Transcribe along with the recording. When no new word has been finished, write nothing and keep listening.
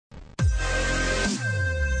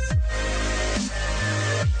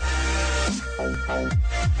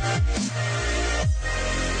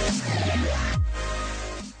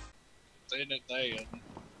isn't it that?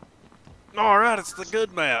 Alright, it's the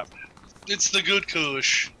good map. It's the good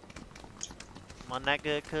Kush. Want that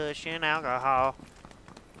good cushion alcohol?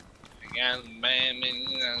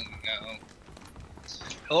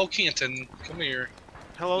 Hello, Kenton. Come here.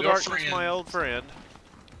 Hello, We are darkness, friends. my old friend.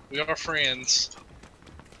 We are friends.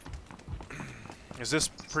 Is this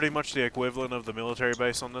pretty much the equivalent of the military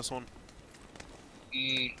base on this one?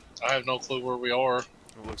 I have no clue where we are.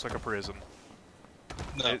 It looks like a prison.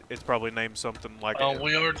 No. It's probably named something like.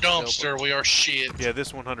 We are dumpster. We are shit. Yeah,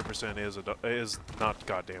 this 100% is not.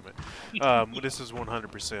 God damn it. This is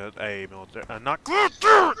 100% a military, not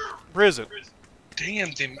prison.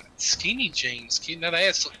 Damn them skinny jeans, getting that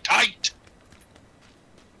ass look tight.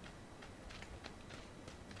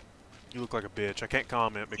 You look like a bitch. I can't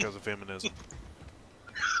comment because of feminism.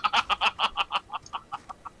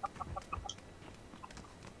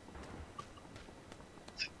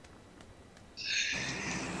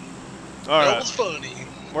 All That right. was funny.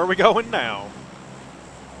 Where are we going now?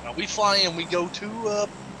 Now we fly in. We go to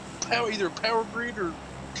either Power Grid or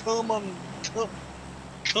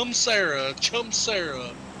Chum Sarah,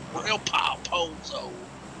 or El Pozo,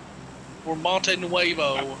 or Monte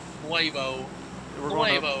Nuevo. We're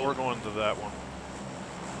going to that one.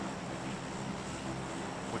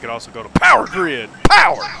 We could also go to Power Grid.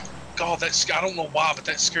 Power! God, I don't know why, but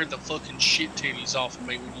that scared the fucking shit titties off of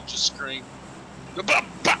me when you just screamed.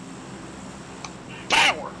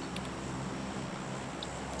 Power!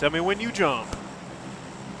 Tell me when you jump.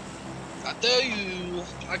 I tell you,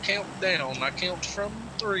 I count down. I count from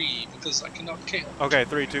 3 because I cannot count. Okay,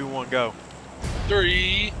 3, 2, 1, go.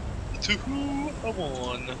 3, 2,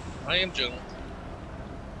 1. I am jumped.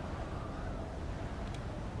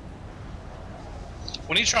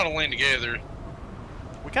 When you try to land together,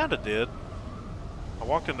 We kind of did. I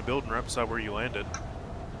walked in the building right beside where you landed.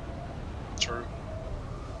 true.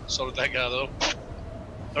 So did that guy though.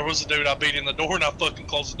 There was a dude I beat in the door and I fucking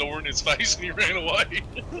closed the door in his face and he ran away.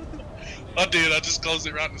 I did. I just closed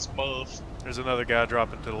it right in his muff. There's another guy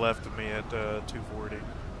dropping to the left of me at 240.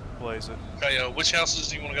 Blaze it. Okay, which houses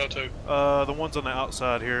do you want to go to? The ones on the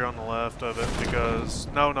outside here on the left of it, because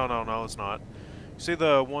no, it's not. You see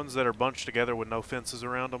the ones that are bunched together with no fences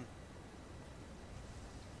around them?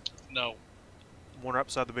 No. One right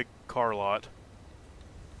beside the big car lot.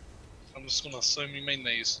 I'm just gonna assume you mean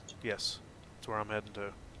these. Yes, that's where I'm heading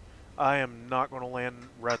to. I am not going to land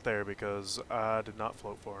right there because I did not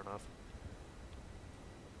float far enough.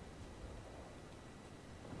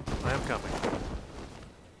 I am coming.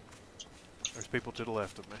 There's people to the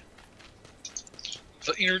left of me.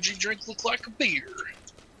 The energy drink looked like a beer.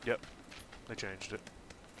 Yep, they changed it.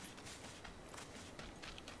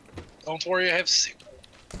 Don't worry, I have signal.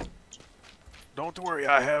 Don't worry,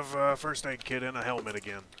 I have a first aid kit and a helmet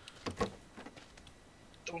again.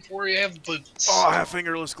 Don't worry, I have boots. Oh, I have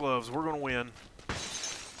fingerless gloves. We're going to win.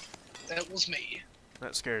 That was me.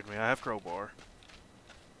 That scared me. I have crowbar.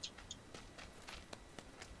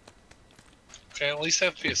 Okay, at least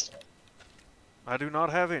have pistol. I do not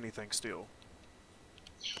have anything still.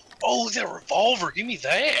 Oh, look at that revolver. Give me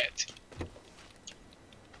that.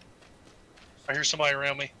 I hear somebody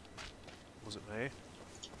around me. Was it me?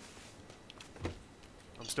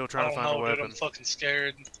 I'm still trying to find a Dude, weapon. I'm fucking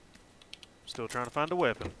scared. Still trying to find a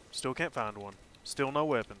weapon. Still can't find one. Still no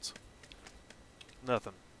weapons.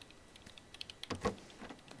 Nothing.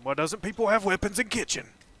 Why doesn't people have weapons in kitchen?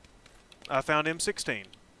 I found M16.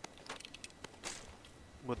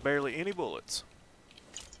 With barely any bullets.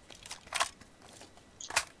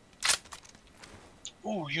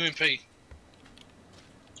 Ooh, UMP.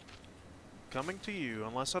 Coming to you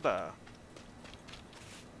unless I die.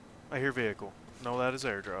 I hear vehicle. No, that is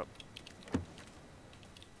airdrop.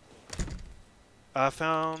 I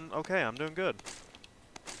found... Okay, I'm doing good.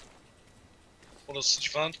 What else did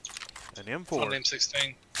you find? An M4. Found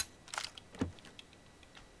M16.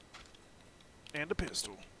 And a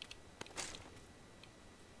pistol.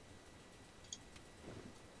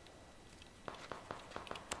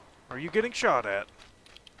 Are you getting shot at?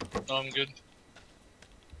 No, I'm good.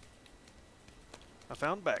 I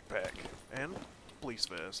found backpack. And police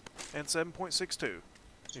vest. And 7.62.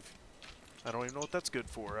 If I don't even know what that's good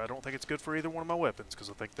for. I don't think it's good for either one of my weapons, because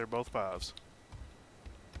I think they're both 5s.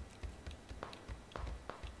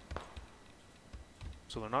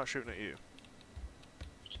 So they're not shooting at you.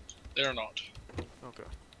 They're not. Okay.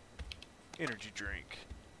 Energy drink.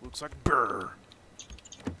 Looks like burr.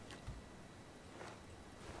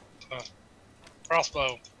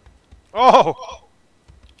 Crossbow. Oh!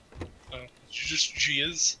 Did you just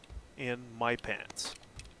jizz? In my pants.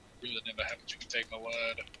 Really never happened. You can take my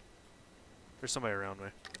word. There's somebody around me. I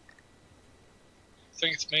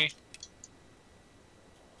think it's me.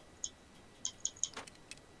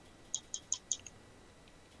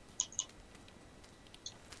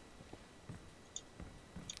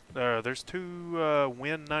 There's two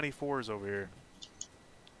Win 94s over here.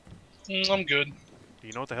 I'm good. Do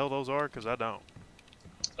you know what the hell those are? Because I don't.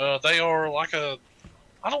 They are like a...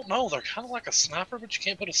 I don't know. They're kind of like a sniper, but you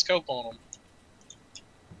can't put a scope on them.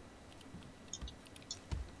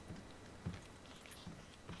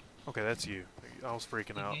 Okay, that's you. I was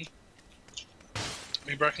freaking out.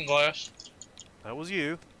 Me breaking glass. That was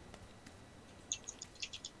you.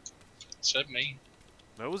 Said me.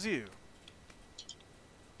 That was you.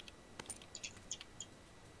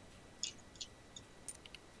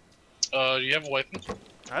 Do you have a weapon?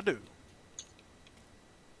 I do.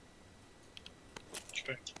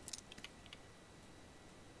 Okay.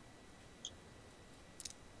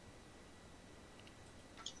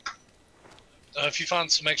 If you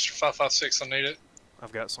find some extra 5.56, I need it.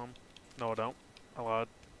 I've got some. No, I don't. I lied.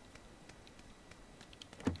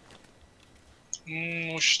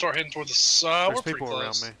 We should start heading toward the side. There's We're pretty people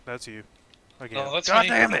close. around me. That's you. Again. No, that's God me.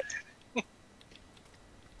 damn it!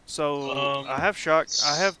 So I have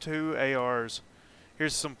I have 2 ARs.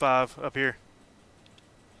 Here's some 5 up here.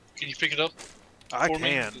 Can you pick it up? I for me?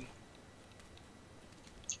 can.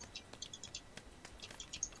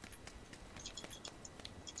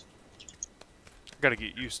 Gotta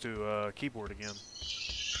get used to keyboard again.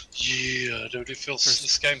 Yeah, dude,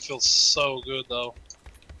 this game feels so good though.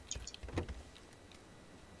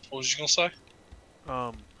 What was you gonna say?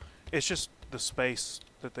 It's just the space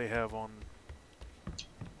that they have on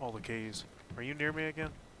all the keys. Are you near me again?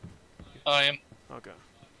 I am. Okay.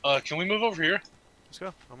 Can we move over here? Let's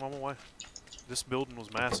go. I'm on my way. This building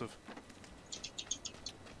was massive.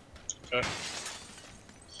 Okay.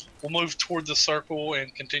 We'll move toward the circle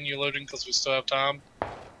and continue loading because we still have time.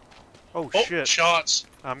 Oh, Oh, shit. shots!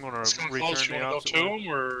 I'm gonna It's coming return close. You the wanna go opposite to way.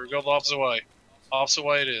 them or go the opposite way? Opposite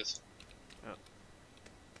way it is. Yep.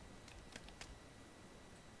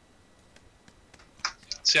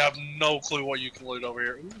 See, I have no clue what you can loot over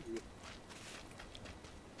here. Ooh.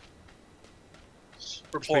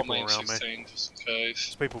 We're pulling people main around me. 16 just in case.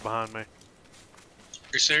 There's people behind me.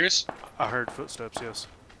 You serious? I heard footsteps, yes.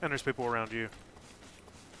 And there's people around you.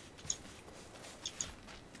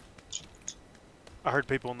 I heard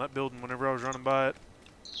people in that building whenever I was running by it.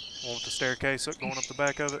 One with the staircase up going up the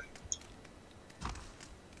back of it.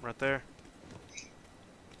 Right there.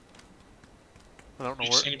 I don't know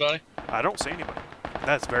You where. see anybody? I don't see anybody.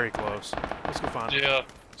 That's very close. Let's go find it. Yeah.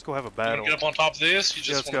 Let's go have a You battle. wanna get up on top of this? You Yeah,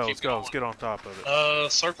 just let's wanna go. keep Let's go. going? Let's get on top of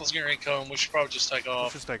it. Circle's getting ready to come. We should probably just take Let's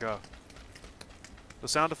off. just take off. The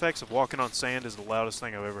sound effects of walking on sand is the loudest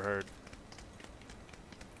thing I've ever heard.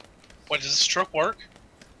 Wait, does this truck work?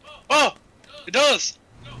 Oh! It does!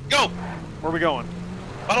 Go! Where are we going?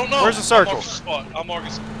 I don't know. Where's the circle? I marked the spot. I marked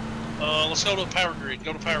it. Let's go to the power grid.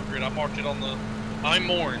 Go to power grid. I marked it on the... I'm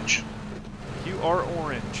orange. You are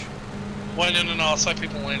orange. Wait, no. I'll say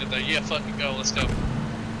people landed there. Yeah, fucking go. Let's go.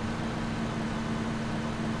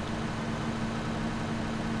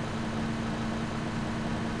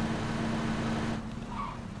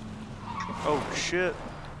 Oh shit.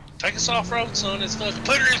 Take us off-road, son. It's fucking...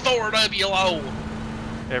 Put her in forward, WLO!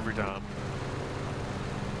 Every time.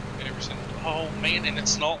 Every single... Oh, man, and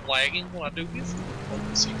it's not lagging when I do this. Like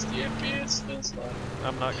 60 FPS feels like.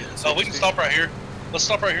 I'm not getting Oh, we can 60. stop right here. Let's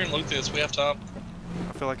stop right here and loot this. We have time.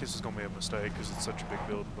 I feel like this is gonna be a mistake because it's such a big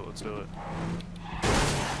building, but let's do it.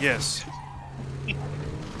 Yes.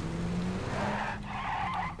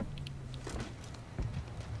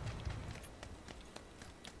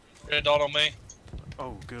 Red dot on me.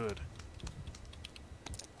 Oh, good.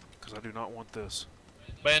 Because I do not want this.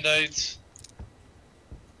 Band-aids.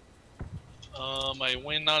 A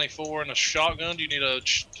Win 94 and a shotgun. Do you need a...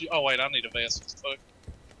 Oh, wait, I need a vest. Fuck.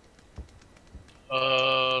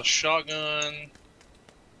 Shotgun.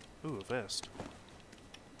 Ooh, a vest.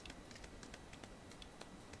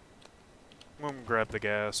 I'm gonna grab the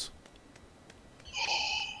gas.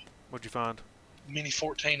 What'd you find? Mini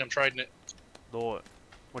 14, I'm trading it. The what?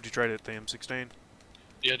 What'd you trade it, the M16?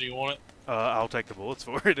 Yeah, do you want it? I'll take the bullets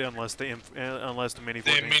for it unless the Mini 14.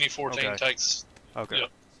 The Mini 14 okay. takes... Okay. Yep.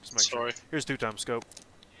 Just make Sorry. sure. Here's 2x scope.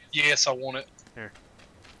 Yes, I want it. Here.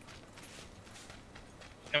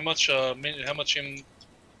 How much, how much do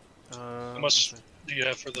you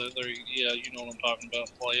have for the... There, yeah, you know what I'm talking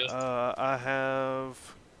about. Play it. I have...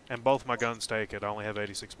 And both my guns take it. I only have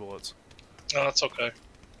 86 bullets. No, that's okay.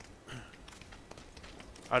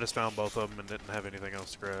 I just found both of them and didn't have anything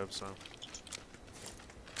else to grab, so...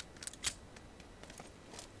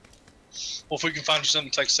 Well, if we can find you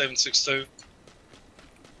something, take 7.62.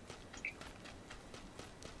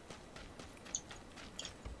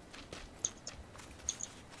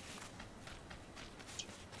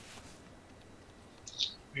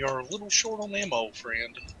 We are a little short on ammo,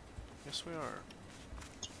 friend. Yes, we are.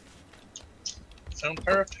 Found a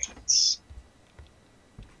pair of pants.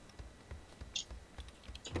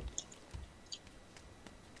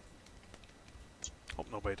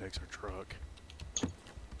 Hope nobody takes our truck.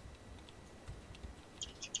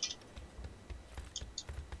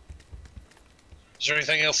 Is there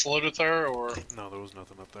anything else loaded there, or No, there was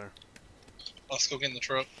nothing up there. let's go get in the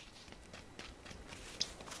truck?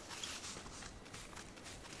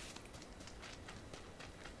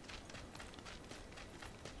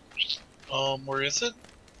 Where is it?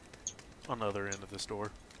 On the other end of this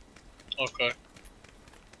door. Okay.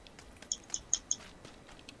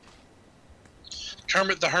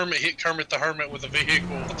 Kermit the Hermit hit Kermit the Hermit with a vehicle.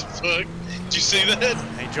 What the fuck? Did you see that?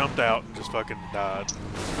 He jumped out and just fucking died.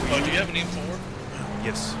 Oh, do you have an M4?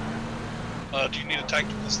 Yes. Do you need a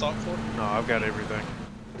tactical stock for it? No, I've got everything.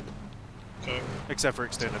 Okay. Except for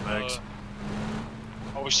extended mags.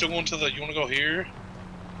 Are we still going to the... You want to go here?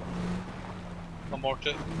 I marked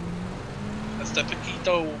it. That's the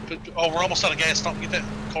Paquito. Oh, we're almost out of gas. Stop and get that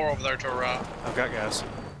car over there to our right. I've got gas.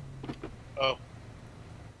 Oh.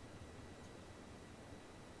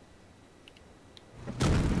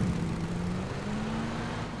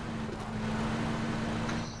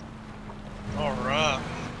 Alright.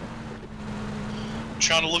 I'm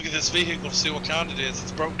trying to look at this vehicle to see what kind it is.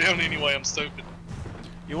 It's broke down anyway, I'm stupid.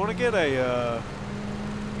 You want to get a,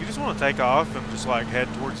 you just want to take off and just like head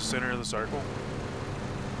towards the center of the circle?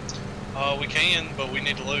 We can, but we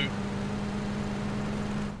need to loot.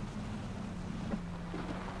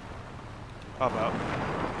 Hop out.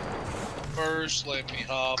 First, let me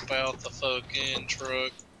hop out the fucking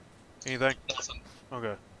truck. Anything? Nothing.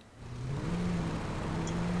 Okay.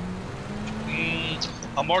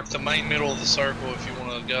 I marked the main middle of the circle if you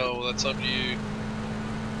want to go. That's up to you.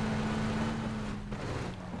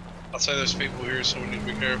 I'd say there's people here, so we need to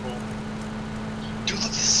be careful. Dude, look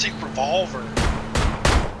at this sick revolver.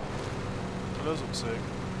 That does look sick.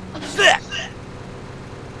 I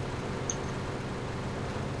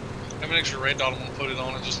have an extra red dot. I'm gonna put it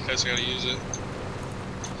on it just in case I gotta use it.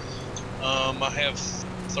 I have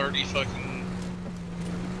 30 fucking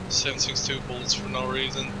 7.62 bullets for no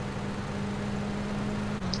reason.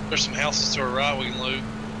 There's some houses to our right we can loot.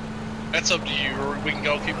 That's up to you, or we can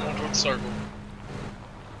go keep going towards the circle.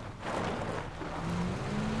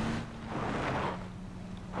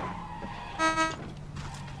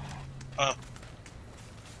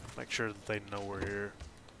 Make sure that they know we're here.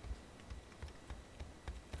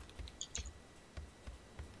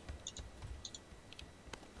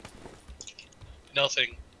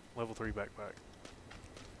 Nothing. Level 3 backpack.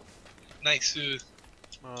 Nice.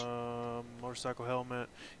 Motorcycle helmet.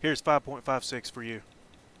 Here's 5.56 for you.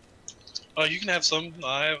 You can have some.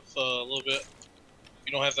 I have a little bit.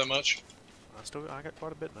 You don't have that much. I got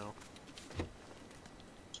quite a bit now.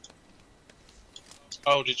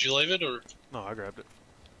 Oh, did you leave it or? No, I grabbed it.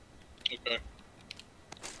 Okay.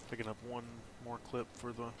 Picking up one more clip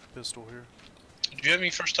for the pistol here. Do you have any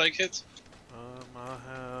first aid kits? I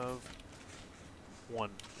have one,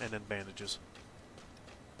 and then bandages.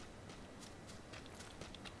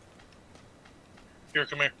 Here,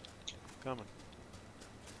 come here. Coming.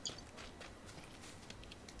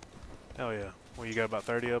 Hell yeah. Well, you got about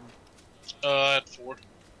 30 of them? I had 4.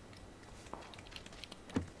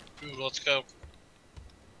 Ooh, let's go.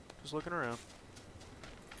 Just looking around.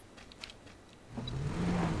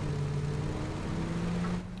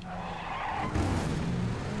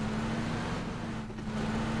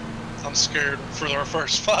 I'm scared for our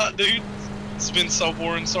first fight, dude. It's been so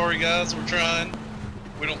boring. Sorry, guys. We're trying.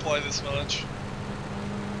 We don't play this much.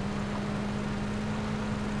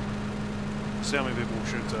 See how many people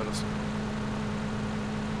shoots at us.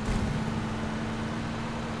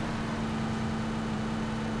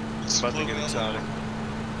 It's About to get exciting.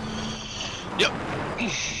 Yep.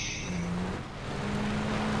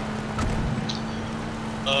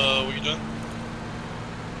 What you doing?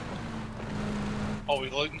 Oh, we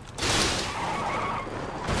looting?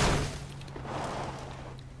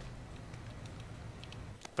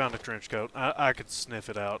 Found a trench coat. I could sniff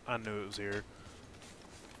it out. I knew it was here.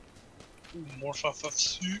 Ooh, more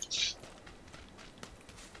 5.56.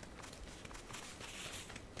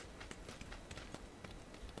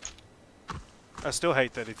 I still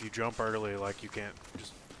hate that if you jump early, like you can't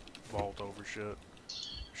just vault over shit.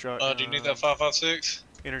 Do you need that 5.56?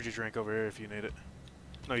 Energy drink over here if you need it.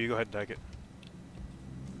 No, you go ahead and take it.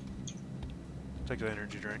 Take the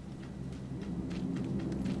energy drink.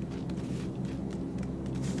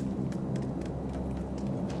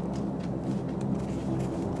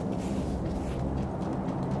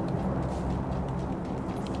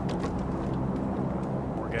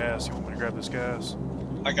 More gas. You want me to grab this gas?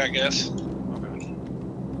 I got gas. Okay.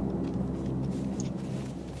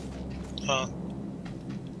 Huh?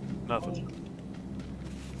 Nothing.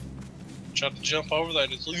 Tried to jump over there.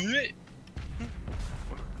 Just I'm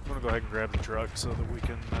gonna go ahead and grab the truck so that we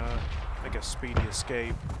can make a speedy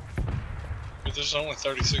escape. there's only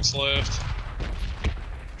 36 left.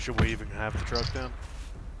 Should we even have the truck then?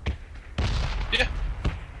 Yeah.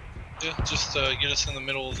 Yeah, just get us in the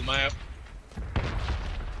middle of the map.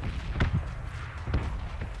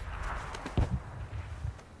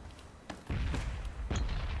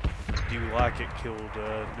 Do you like it killed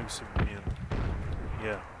Newsom in?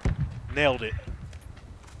 Yeah. Nailed it.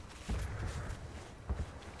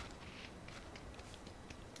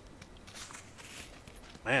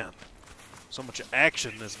 Man, so much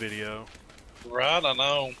action in this video. Right, I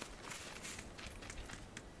know. You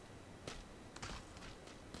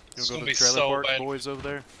It's wanna gonna go to be the trailer so park, bad. boys, over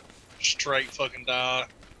there? Straight fucking die.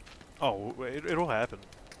 Oh, it'll happen.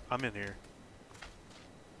 I'm in here.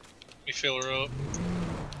 Let me fill her up.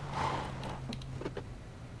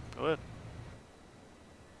 Go ahead.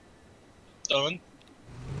 Done.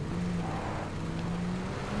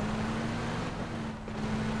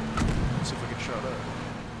 Let's see if we get shot up.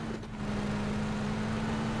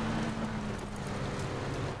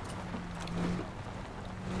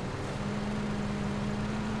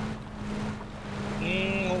 I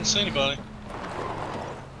don't see anybody.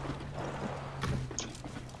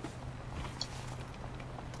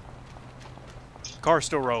 Car's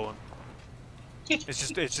still rolling.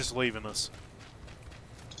 it's just leaving us.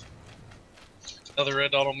 Another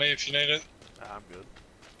red dot on me if you need it. I'm good.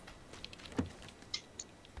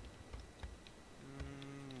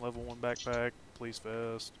 Level 1 backpack, police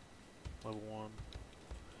vest, level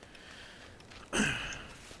 1.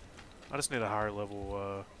 I just need a higher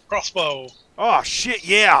level, Crossbow. Oh, shit,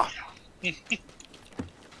 yeah! I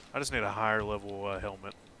just need a higher level,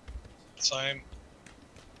 helmet. Same.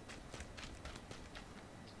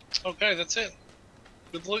 Okay, that's it.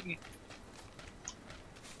 Good looting.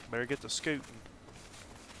 Better get the scooting.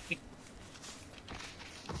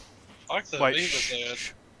 I like the Wait, vehicles they had.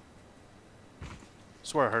 shh.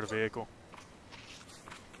 Swear I heard a vehicle.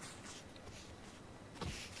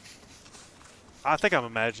 I think I'm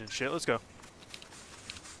imagining shit. Let's go.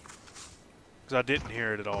 Because I didn't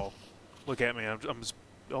hear it at all. Look at me. I'm just...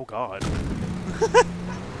 Oh, God.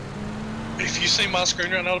 If you see my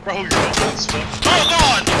screen right now, bro, you're open as fuck. Oh,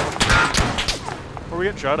 God! Where are we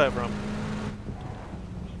getting shot at from?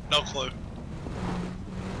 No clue.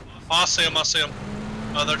 Oh, I see him, I see him.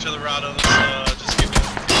 They're to the right of us. Just keep going.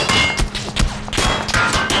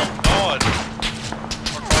 Oh, God.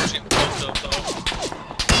 Our car's getting fucked up, though.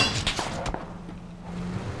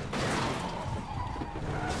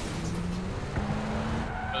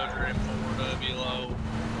 Motor in 4W low.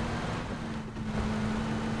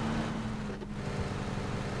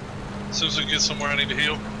 As soon as we get somewhere, I need to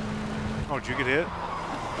heal. Oh, did you get hit?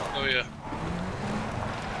 Oh, yeah.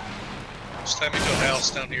 Just take me to a house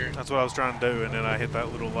down here. That's what I was trying to do, and then I hit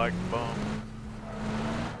that little, like, bump.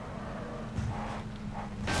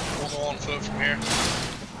 We'll go on foot from here.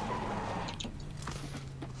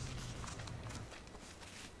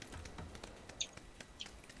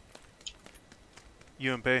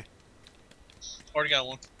 UMP. Already got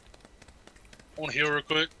one. I want to heal real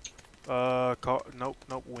quick.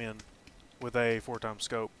 Nope, win. With a 4x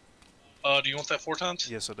scope. Do you want that 4 times?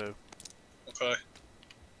 Yes, I do. Okay.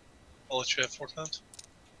 I'll let you have 4 times.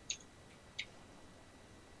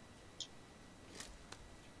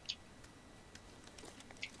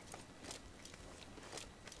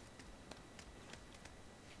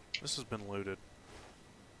 This has been looted.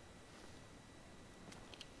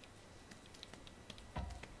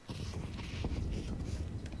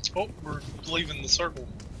 Oh, we're leaving the circle.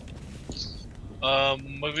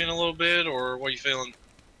 Moving a little bit, or what are you feeling?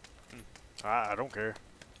 I don't care.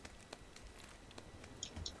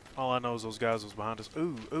 All I know is those guys was behind us.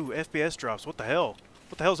 Ooh, FPS drops. What the hell?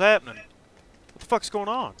 What the hell's happening? What the fuck's going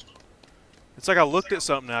on? It's like I looked at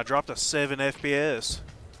something and I dropped a 7 FPS.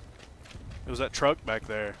 It was that truck back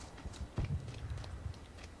there.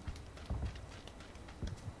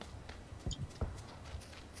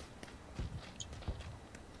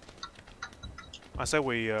 I say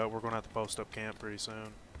we're gonna have to post up camp pretty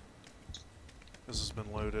soon. This has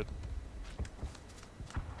been looted.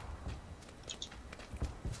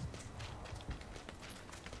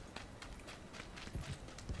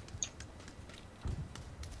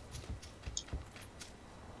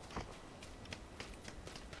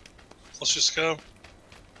 Let's just go.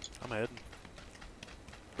 I'm heading.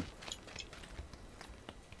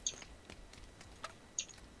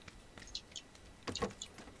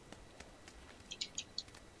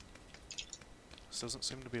 doesn't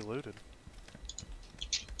seem to be looted.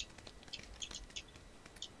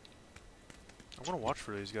 I want to watch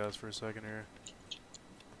for these guys for a second here.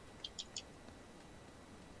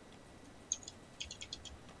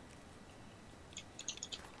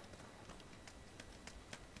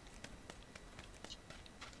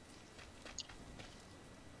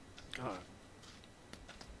 God.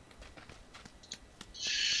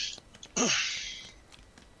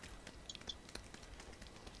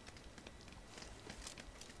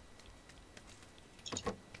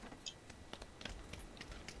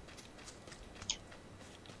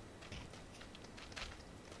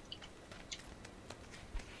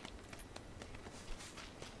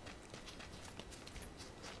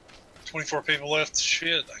 "24 people left."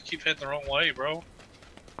 Shit, I keep heading the wrong way, bro.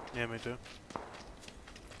 Yeah, me too.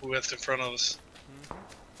 Who left in front of us?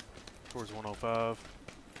 Towards 105.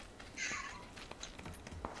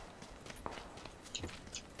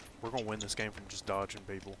 We're gonna win this game from just dodging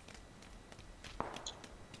people. I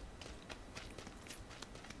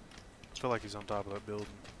feel like he's on top of that building.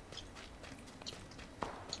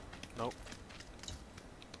 Nope.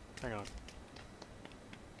 Hang on.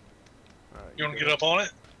 Alright, You want to get up on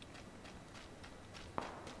it?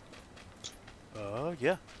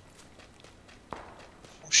 Yeah.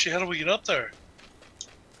 Oh shit, how do we get up there?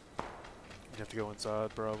 You have to go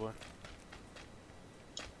inside, probably.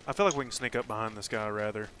 I feel like we can sneak up behind this guy,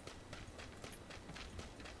 rather.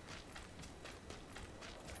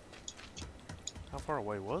 How far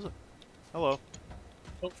away was it? Hello.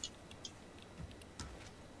 Oh.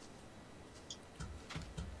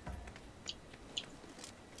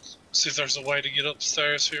 See if there's a way to get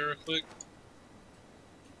upstairs here real quick.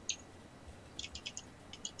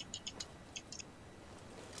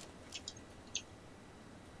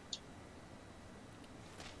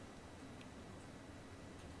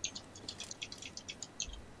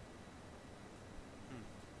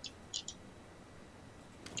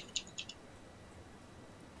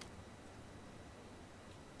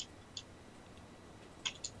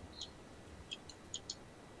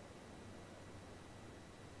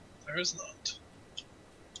 There is not.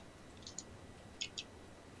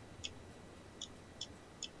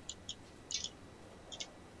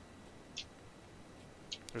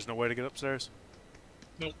 There's no way to get upstairs?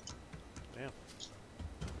 Nope. Damn.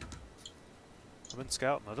 I've been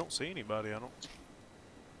scouting. I don't see anybody.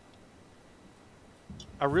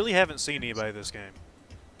 I really haven't seen anybody this game.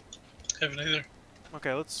 Haven't either.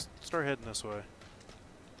 Okay, let's start heading this way.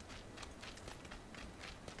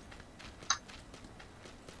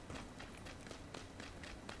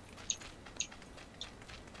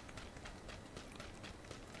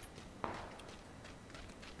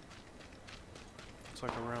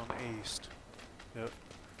 Like around east. Yep.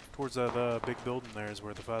 Towards that big building there is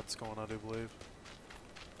where the fight's going, I do believe.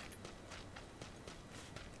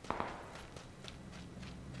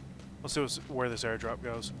 Let's see where this airdrop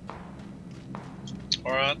goes.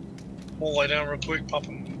 Alright. We'll lay down real quick, pop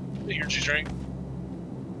an energy drink.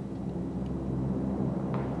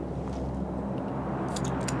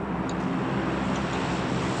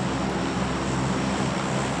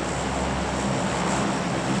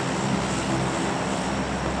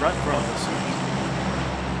 Right in front of us.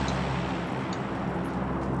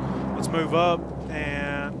 Let's move up,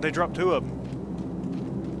 and they dropped 2 of them.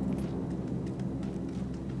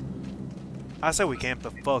 I say we camp the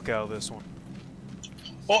fuck out of this one.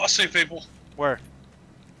 Oh, I see people. Where?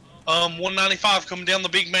 195 coming down the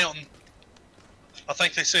big mountain. I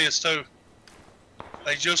think they see us too.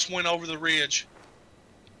 They just went over the ridge.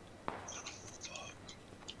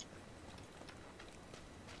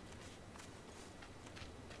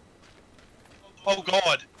 Oh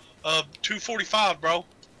god. 245, bro.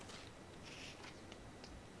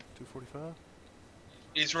 245?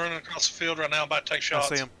 He's running across the field right now, about to take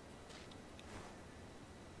shots. I see him.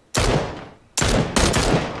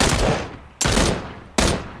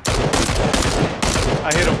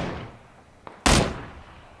 I hit him.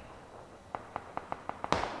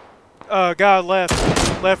 Guy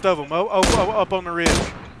left of him. Oh, up on the ridge.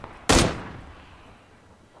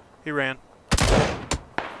 He ran.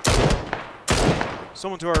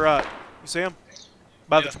 Someone to our right. You see him?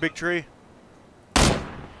 By the big tree.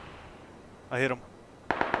 I hit him.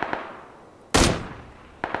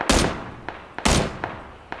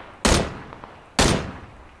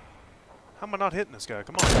 How am I not hitting this guy?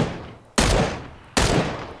 Come on.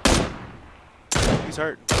 He's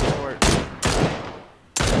hurting. He's hurting.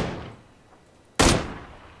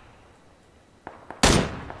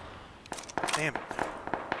 Damn it.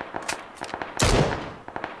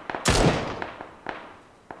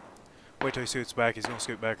 Wait till he scoots back. He's gonna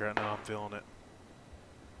scoot back right now. I'm feeling it.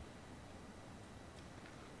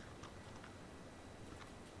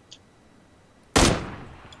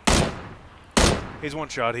 He's one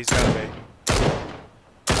shot. He's gotta be.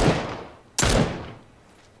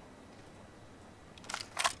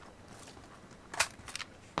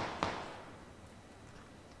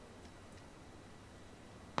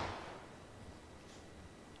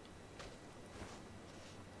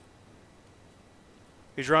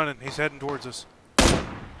 He's running. He's heading towards us.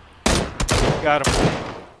 Got him.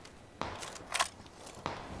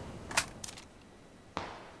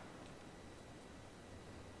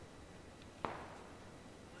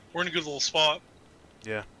 We're in a good little spot.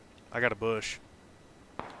 Yeah. I got a bush.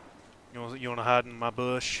 You want to hide in my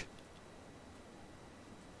bush?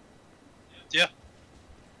 Yeah.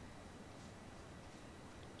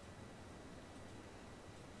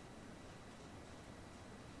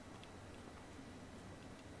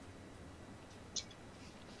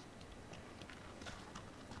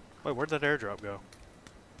 Wait, where'd that airdrop go?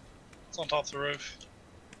 It's on top of the roof.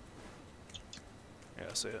 Yeah,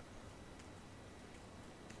 I see it.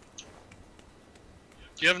 Do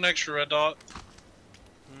you have an extra red dot?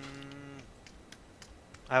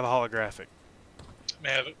 I have a holographic.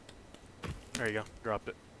 May I have it. There you go. Dropped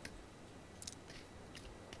it.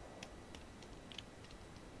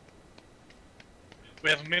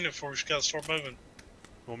 We have a minute before we just gotta start moving.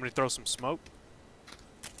 Want me to throw some smoke?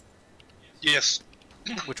 Yes.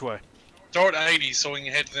 Which way? Throw it at 80 so we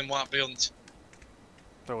can head to them white buildings.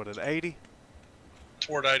 Throw it at 80?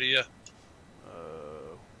 Toward 80, yeah.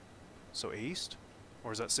 So east?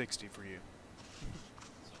 Or is that 60 for you?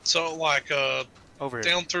 So, like, Over here.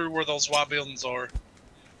 down through where those white buildings are.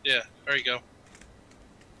 Yeah, there you go.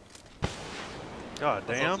 God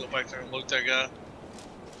damn. Look back there and loot that guy.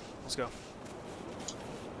 Let's go.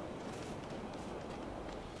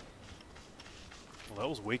 Well, that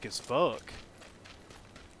was weak as fuck.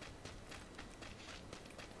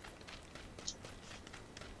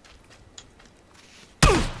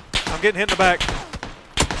 I'm getting hit in the back.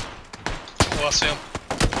 Oh, I see him.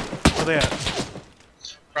 Where they at?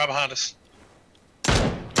 Right behind us.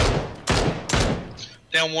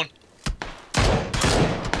 Down one.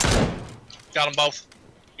 Got them both.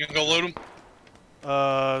 You can go loot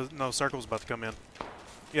them? No, Circle's about to come in.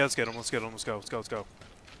 Yeah, let's get him, let's get him, let's go, let's go, let's go.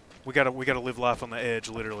 We gotta live life on the edge,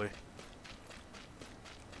 literally.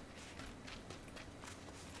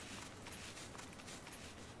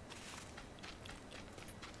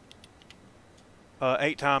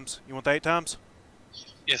 Eight times. You want the 8 times?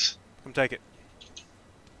 Yes. Come take it.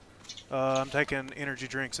 I'm taking energy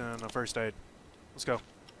drinks and a first aid. Let's go.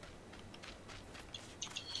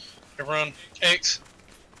 Run X.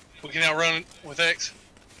 We can outrun it with X.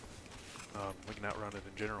 We can outrun it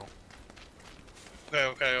in general.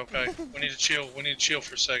 Okay. We need to chill. We need to chill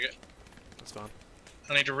for a second. That's fine.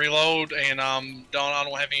 I need to reload, and I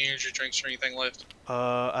don't have any energy drinks or anything left.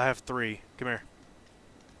 I have 3. Come here.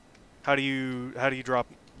 How do you drop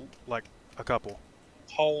like a couple?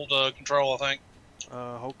 Hold control, I think.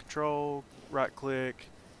 Hold control, right click.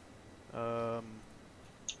 There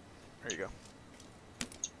you go.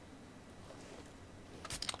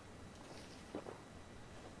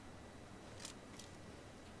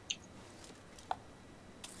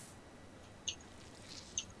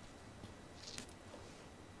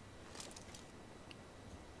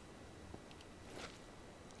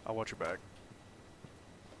 I'll watch your back.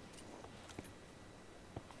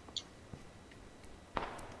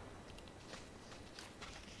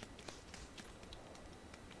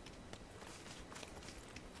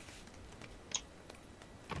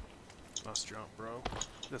 Nice jump, bro.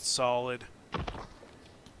 That's solid.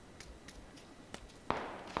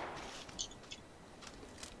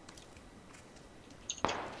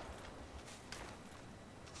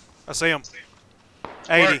 I see him.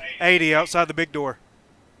 80. Where? 80 outside the big door.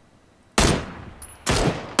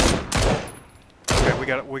 Okay,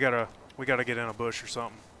 we gotta get in a bush or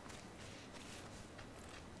something.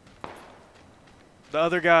 The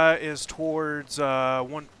other guy is towards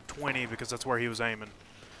 120 because that's where he was aiming.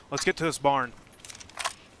 Let's get to this barn.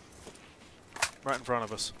 Right in front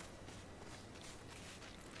of us.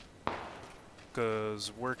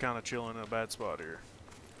 Because we're kind of chilling in a bad spot here.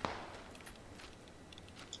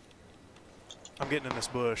 I'm getting in this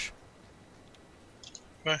bush.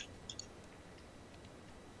 Okay.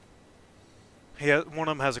 One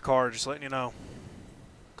of them has a car, just letting you know.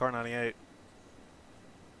 Car 98.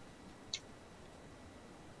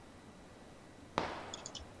 I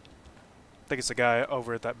think it's the guy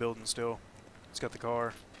over at that building still. He's got the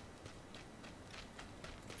car.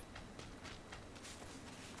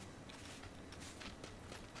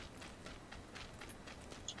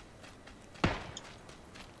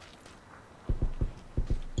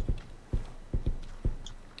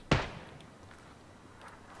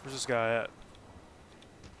 Where's this guy at?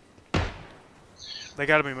 They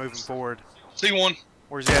gotta be moving forward. See one.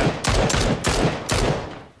 Where's he at?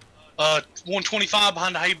 125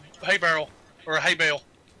 behind the hay barrel or a hay bale.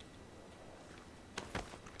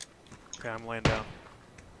 Okay, I'm laying down.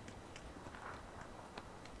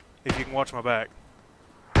 If you can watch my back.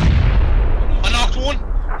 I knocked one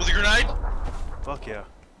with a grenade. Fuck yeah.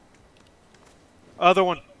 Other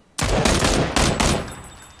one.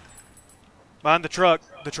 Behind the truck,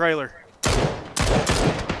 the trailer.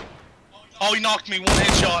 Oh, he knocked me. One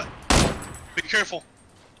headshot. Be careful.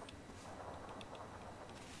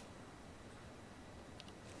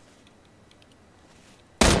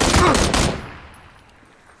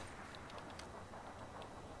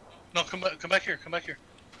 No, come back here. Come back here.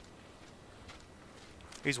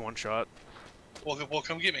 He's one shot. Well,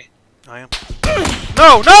 come get me. I am.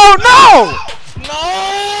 No, no, no!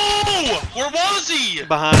 No! Where was he?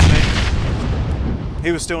 Behind me.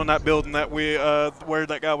 He was still in that building that where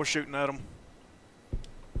that guy was shooting at him.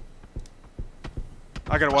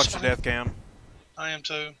 I gotta watch the death cam. I am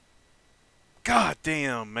too. God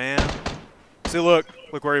damn, man. See, look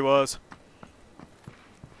where he was.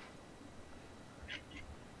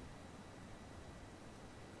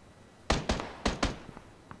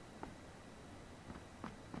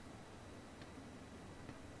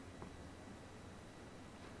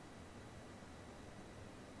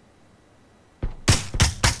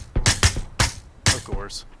 Of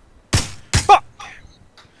course. Fuck!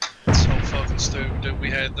 So fucking stupid that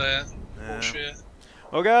we had that. Yeah. Bullshit.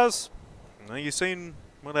 Well, guys, now you seen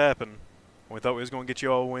what happened. We thought we was gonna get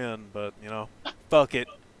you all a win, but you know, fuck it.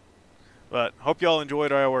 But hope y'all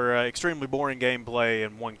enjoyed our extremely boring gameplay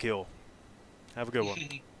and one kill. Have a good one.